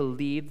 and they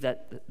believed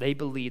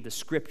the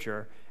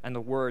scripture and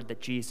the word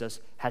that Jesus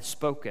had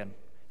spoken."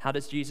 How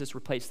does Jesus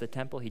replace the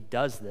temple? He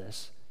does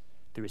this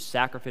through his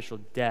sacrificial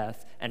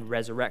death and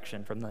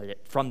resurrection from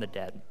the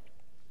dead.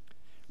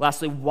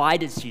 Lastly, why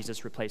does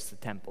Jesus replace the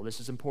temple? This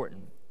is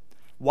important.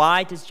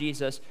 Why does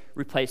Jesus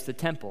replace the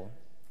temple?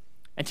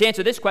 And to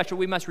answer this question,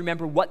 we must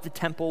remember what the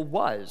temple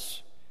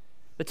was.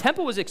 The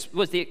temple was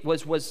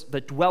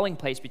the dwelling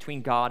place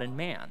between God and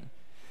man.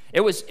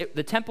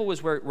 The temple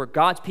was where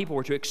God's people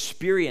were to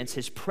experience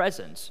his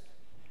presence,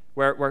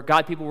 where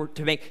God's people were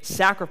to make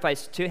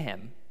sacrifice to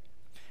him.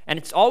 And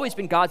it's always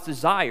been God's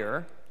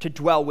desire to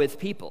dwell with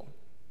people.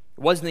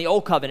 It was in the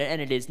Old Covenant,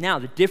 and it is now.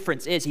 The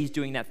difference is he's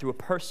doing that through a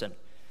person.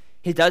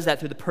 He does that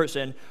through the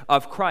person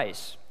of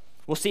Christ.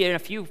 We'll see it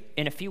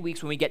in a few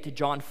weeks when we get to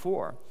John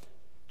 4.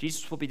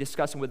 Jesus will be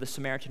discussing with the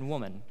Samaritan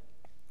woman.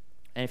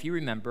 And if you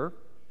remember,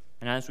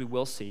 and as we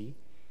will see,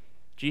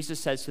 Jesus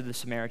says to the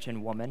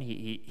Samaritan woman,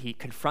 he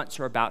confronts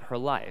her about her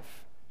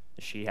life.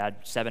 She had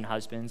 7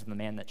 husbands, and the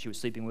man that she was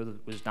sleeping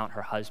with was not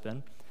her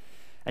husband.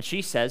 And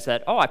she says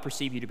that, "Oh, I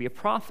perceive you to be a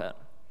prophet."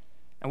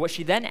 And what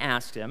she then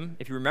asked him,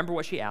 if you remember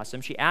what she asked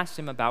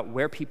him about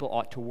where people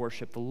ought to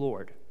worship the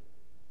Lord.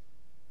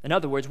 In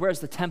other words, where's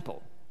the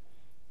temple?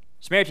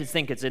 Samaritans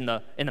think it's in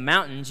the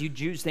mountains. You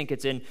Jews think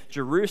it's in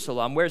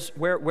Jerusalem.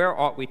 Where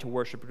ought we to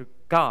worship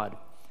God?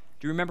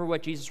 Do you remember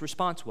what Jesus'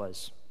 response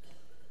was?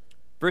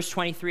 Verse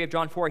 23 of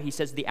John 4, he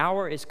says, "The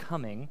hour is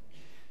coming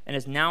and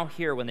is now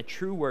here when the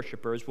true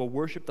worshipers will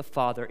worship the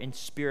Father in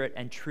spirit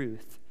and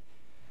truth.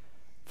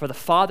 For the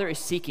Father is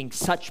seeking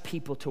such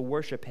people to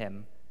worship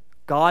him.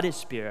 God is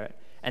spirit,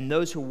 and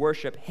those who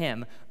worship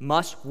him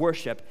must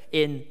worship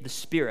in the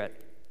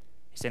Spirit."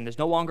 He's saying there's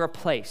no longer a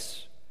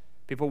place.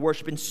 People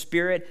worship in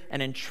spirit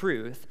and in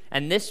truth.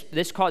 And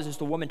this causes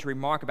the woman to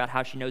remark about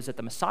how she knows that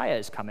the Messiah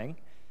is coming,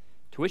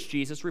 to which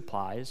Jesus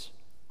replies,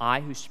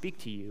 "I who speak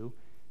to you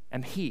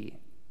am he."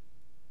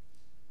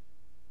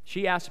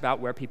 She asks about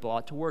where people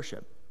ought to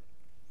worship.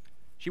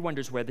 She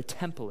wonders where the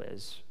temple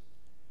is.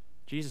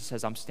 Jesus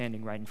says, "I'm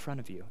standing right in front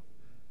of you."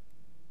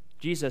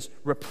 Jesus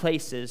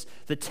replaces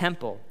the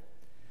temple.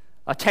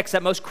 A text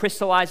that most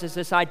crystallizes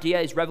this idea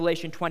is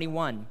Revelation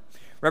 21.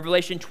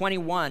 Revelation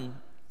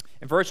 21,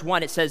 in verse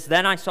 1, it says,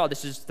 "Then I saw,"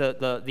 this is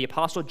the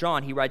Apostle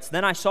John, he writes,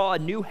 "Then I saw a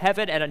new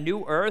heaven and a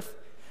new earth,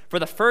 for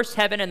the first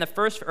heaven and the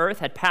first earth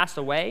had passed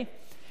away,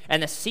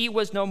 and the sea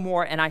was no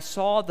more, and I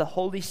saw the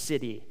holy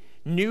city,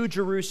 New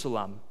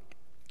Jerusalem."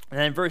 And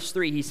then in verse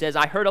 3, he says,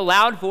 "I heard a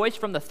loud voice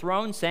from the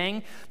throne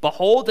saying,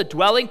 'Behold, the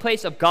dwelling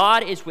place of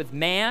God is with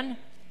man.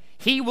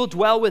 He will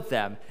dwell with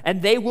them,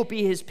 and they will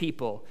be his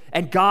people,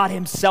 and God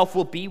himself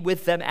will be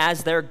with them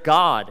as their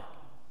God.'"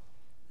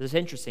 This is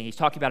interesting. He's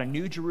talking about a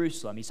new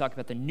Jerusalem. He's talking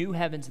about the new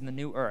heavens and the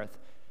new earth.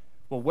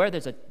 Well, where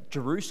there's a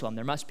Jerusalem,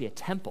 there must be a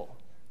temple,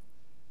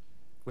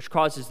 which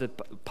causes the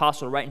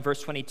apostle to write in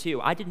verse 22,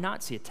 "I did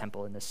not see a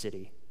temple in the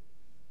city."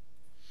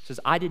 He says,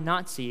 "I did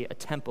not see a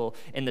temple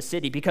in the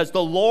city, because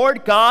the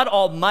Lord God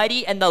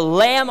Almighty and the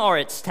Lamb are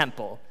its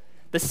temple.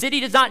 The city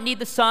does not need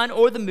the sun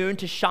or the moon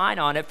to shine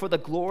on it, for the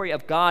glory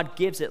of God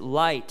gives it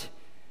light,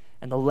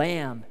 and the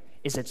Lamb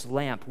is its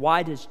lamp."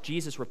 Why does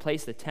Jesus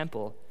replace the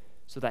temple?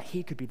 So that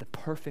he could be the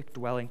perfect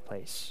dwelling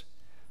place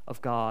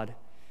of God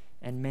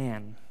and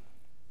man.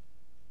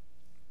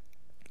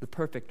 The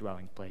perfect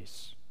dwelling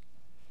place.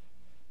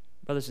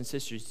 Brothers and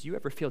sisters, do you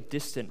ever feel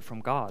distant from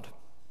God?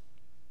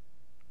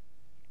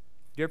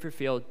 Do you ever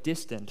feel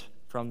distant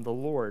from the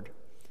Lord?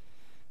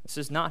 This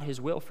is not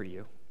his will for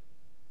you.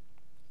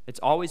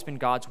 It's always been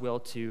God's will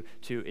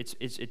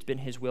it's been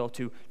his will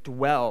to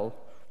dwell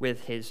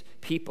with his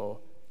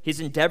people.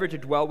 He's endeavored to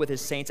dwell with his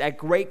saints at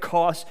great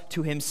cost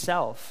to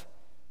himself.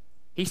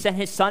 He sent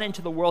his Son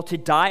into the world to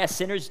die a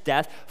sinner's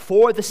death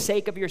for the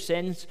sake of your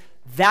sins,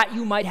 that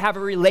you might have a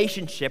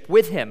relationship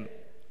with him.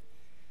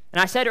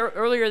 And I said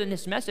earlier in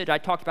this message, I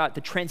talked about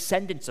the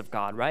transcendence of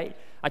God, right?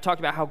 I talked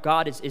about how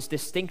God is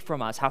distinct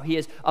from us, how he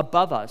is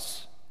above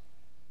us.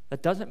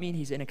 That doesn't mean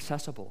he's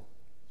inaccessible.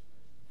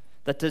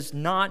 That does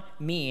not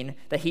mean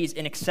that he's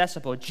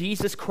inaccessible.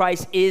 Jesus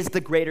Christ is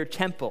the greater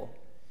temple.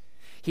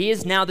 He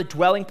is now the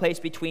dwelling place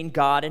between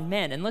God and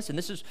men. And listen,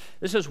 this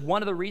is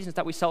one of the reasons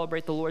that we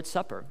celebrate the Lord's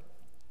Supper.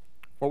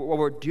 What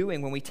we're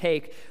doing when we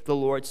take the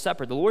Lord's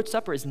Supper. The Lord's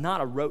Supper is not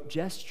a rote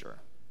gesture.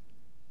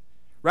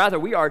 Rather,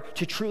 we are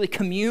to truly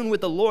commune with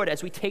the Lord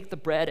as we take the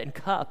bread and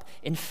cup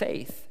in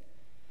faith.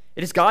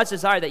 It is God's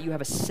desire that you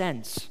have a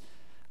sense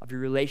of your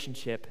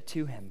relationship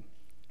to him.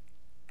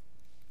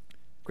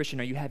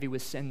 Christian, are you heavy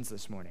with sins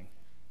this morning?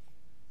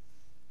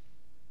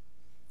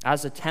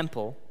 As a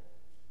temple,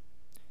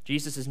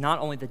 Jesus is not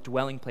only the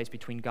dwelling place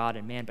between God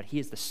and man, but he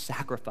is the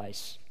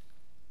sacrifice.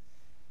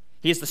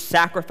 He is the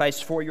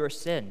sacrifice for your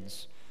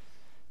sins.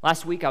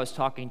 Last week I was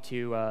talking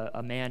to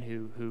a man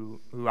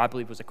who I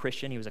believe was a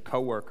Christian. He was a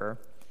coworker.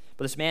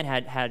 But this man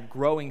had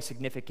growing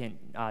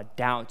significant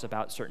doubts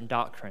about certain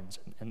doctrines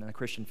in the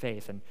Christian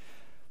faith. And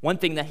one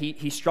thing that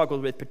he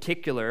struggled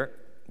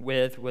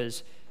with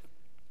was,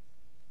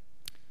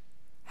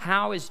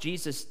 how is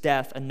Jesus'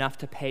 death enough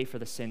to pay for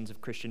the sins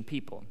of Christian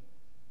people?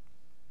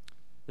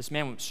 This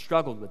man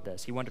struggled with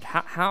this. He wondered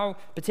how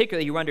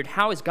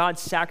is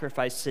God's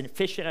sacrifice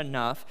sufficient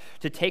enough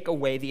to take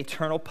away the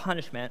eternal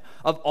punishment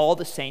of all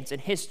the saints in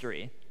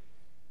history?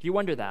 Do you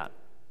wonder that?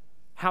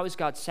 How is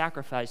God's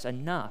sacrifice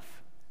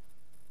enough?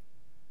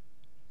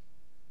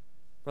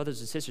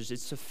 Brothers and sisters,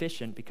 it's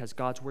sufficient because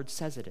God's word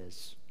says it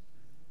is.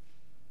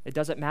 It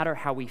doesn't matter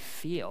how we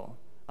feel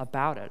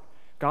about it.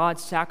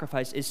 God's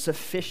sacrifice is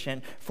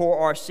sufficient for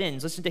our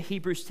sins. Listen to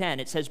Hebrews 10.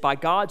 It says, "By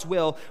God's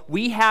will,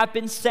 we have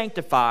been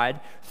sanctified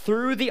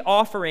through the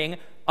offering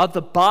of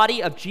the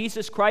body of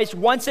Jesus Christ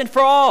once and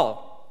for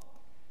all."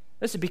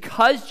 Listen,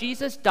 because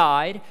Jesus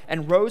died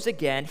and rose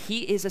again,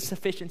 he is a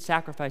sufficient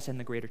sacrifice in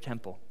the greater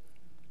temple.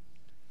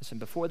 Listen,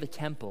 before the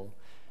temple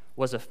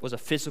was a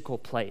physical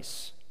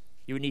place.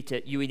 You would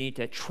need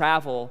to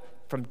travel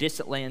from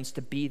distant lands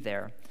to be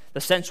there.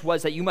 The sense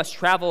was that you must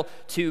travel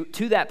to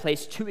that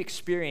place to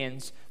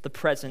experience the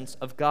presence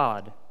of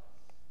God.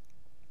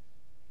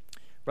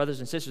 Brothers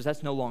and sisters,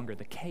 that's no longer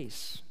the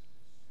case.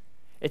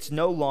 It's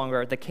no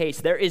longer the case.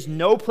 There is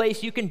no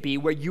place you can be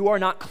where you are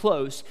not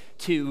close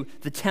to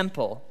the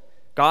temple.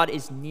 God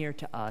is near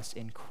to us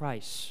in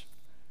Christ.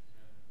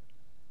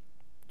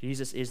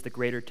 Jesus is the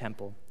greater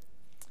temple.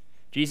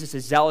 Jesus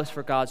is zealous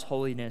for God's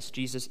holiness.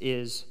 Jesus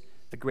is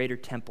the greater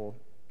temple.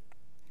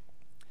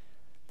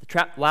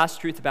 The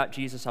last truth about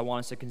Jesus I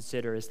want us to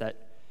consider is that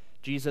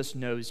Jesus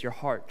knows your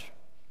heart.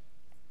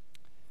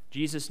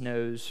 Jesus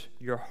knows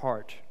your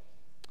heart.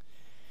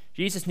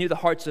 Jesus knew the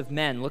hearts of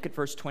men. Look at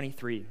verse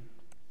 23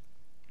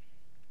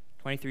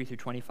 through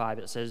 25.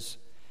 It says,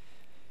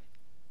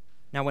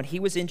 "Now when he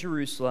was in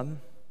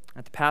Jerusalem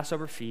at the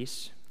Passover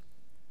feast,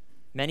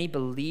 many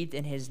believed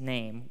in his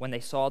name when they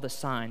saw the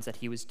signs that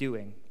he was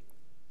doing.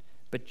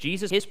 But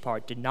Jesus, his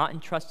part, did not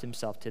entrust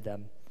himself to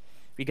them,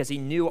 because he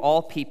knew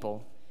all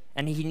people,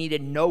 and he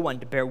needed no one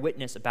to bear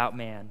witness about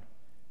man,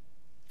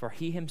 for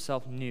he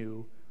himself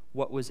knew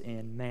what was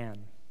in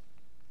man."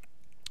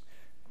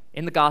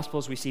 In the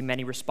Gospels, we see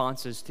many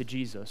responses to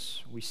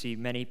Jesus. We see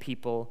many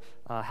people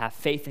have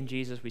faith in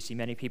Jesus. We see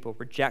many people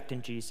reject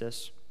in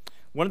Jesus.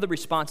 One of the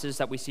responses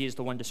that we see is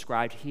the one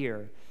described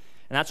here,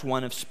 and that's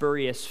one of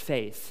spurious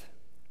faith.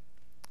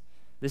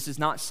 This is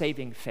not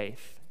saving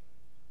faith.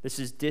 This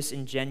is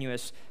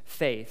disingenuous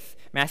faith.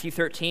 Matthew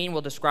 13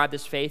 will describe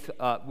this faith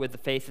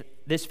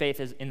This faith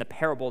is in the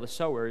parable of the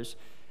sowers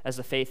as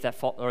the faith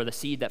or the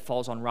seed that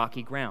falls on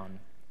rocky ground.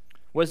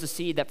 What does the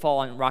seed that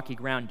falls on rocky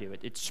ground do?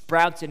 It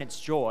sprouts in its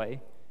joy,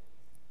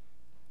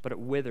 but it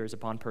withers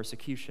upon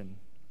persecution.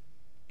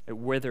 It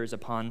withers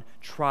upon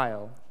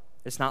trial.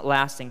 It's not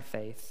lasting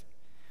faith.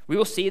 We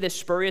will see this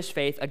spurious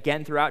faith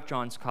again throughout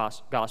John's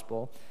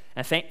gospel,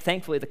 and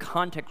thankfully the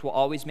context will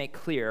always make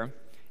clear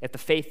if the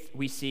faith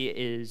we see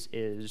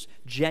is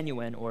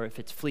genuine or if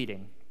it's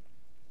fleeting.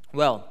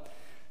 Well,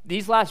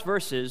 these last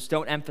verses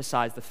don't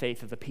emphasize the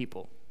faith of the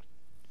people.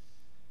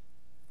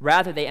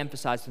 Rather, they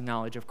emphasize the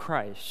knowledge of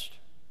Christ.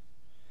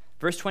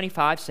 Verse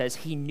 25 says,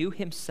 he knew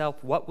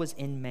himself what was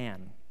in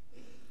man.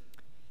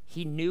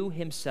 He knew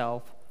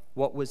himself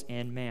what was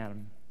in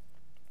man.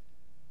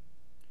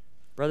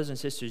 Brothers and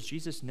sisters,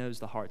 Jesus knows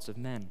the hearts of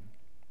men.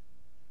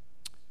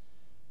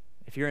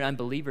 If you're an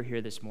unbeliever here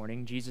this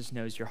morning, Jesus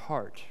knows your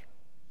heart.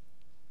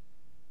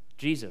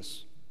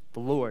 Jesus, the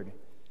Lord,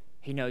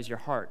 he knows your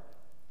heart.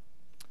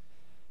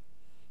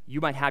 You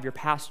might have your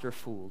pastor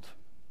fooled.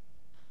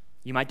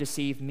 You might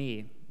deceive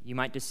me. You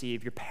might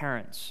deceive your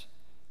parents.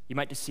 You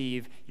might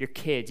deceive your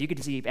kids. You could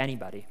deceive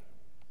anybody.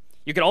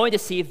 You can only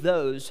deceive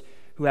those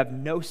who have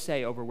no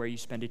say over where you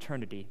spend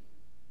eternity.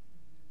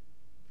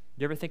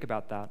 You ever think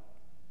about that?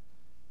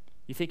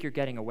 You think you're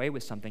getting away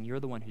with something, you're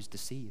the one who's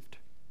deceived.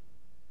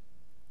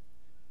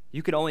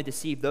 You can only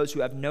deceive those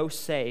who have no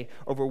say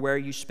over where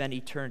you spend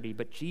eternity,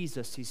 but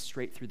Jesus sees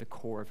straight through the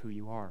core of who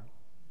you are.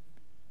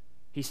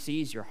 He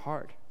sees your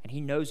heart, and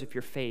he knows if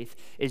your faith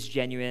is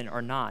genuine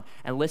or not.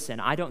 And listen,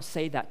 I don't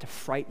say that to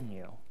frighten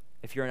you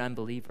if you're an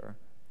unbeliever.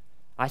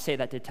 I say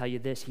that to tell you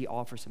this: he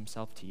offers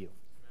himself to you.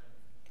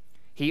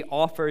 He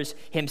offers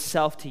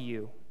himself to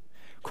you.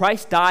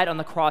 Christ died on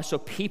the cross so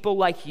people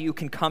like you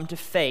can come to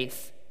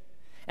faith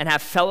and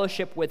have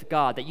fellowship with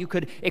God, that you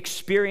could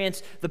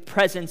experience the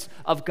presence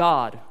of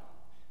God,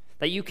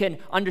 that you can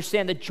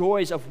understand the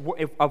joys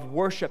of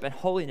worship and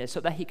holiness so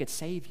that he could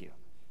save you.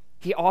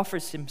 He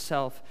offers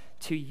himself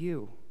to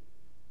you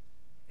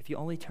if you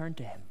only turn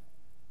to him.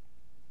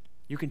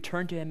 You can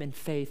turn to him in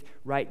faith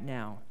right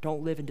now.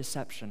 Don't live in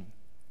deception.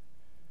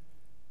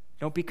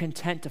 Don't be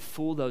content to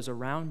fool those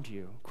around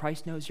you.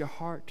 Christ knows your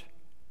heart,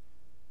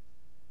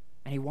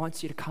 and he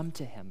wants you to come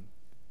to him.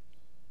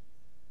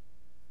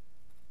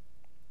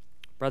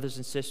 Brothers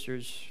and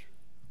sisters,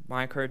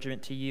 my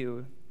encouragement to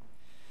you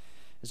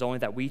is only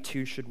that we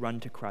too should run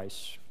to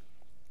Christ.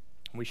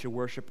 We should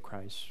worship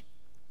Christ.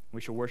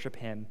 We should worship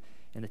him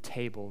in the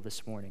table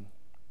this morning.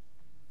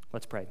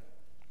 Let's pray.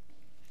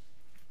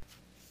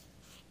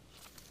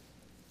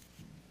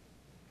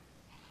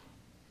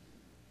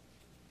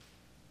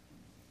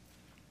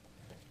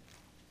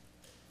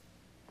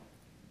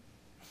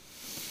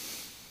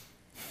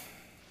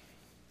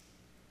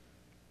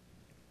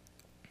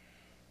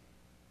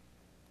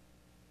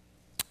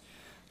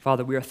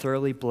 Father, we are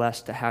thoroughly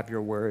blessed to have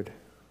your word.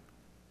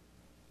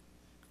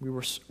 We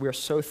are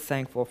so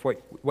thankful for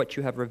what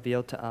you have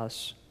revealed to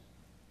us.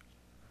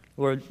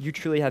 Lord, you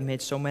truly have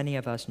made so many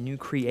of us new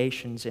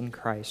creations in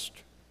Christ.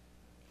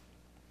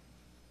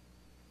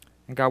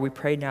 And God, we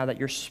pray now that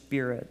your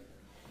Spirit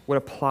would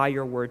apply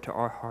your word to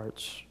our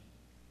hearts.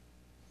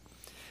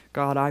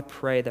 God, I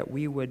pray that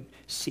we would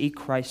see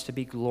Christ to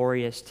be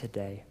glorious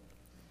today.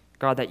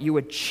 God, that you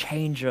would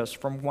change us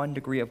from one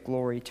degree of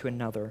glory to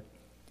another.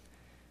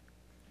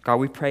 God,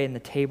 we pray in the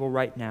table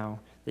right now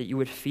that you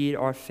would feed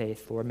our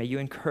faith, Lord. May you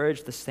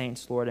encourage the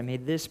saints, Lord, and may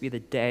this be the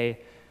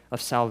day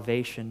of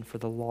salvation for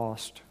the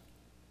lost.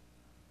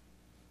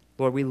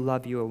 Lord, we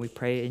love you and we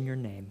pray in your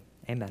name.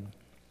 Amen.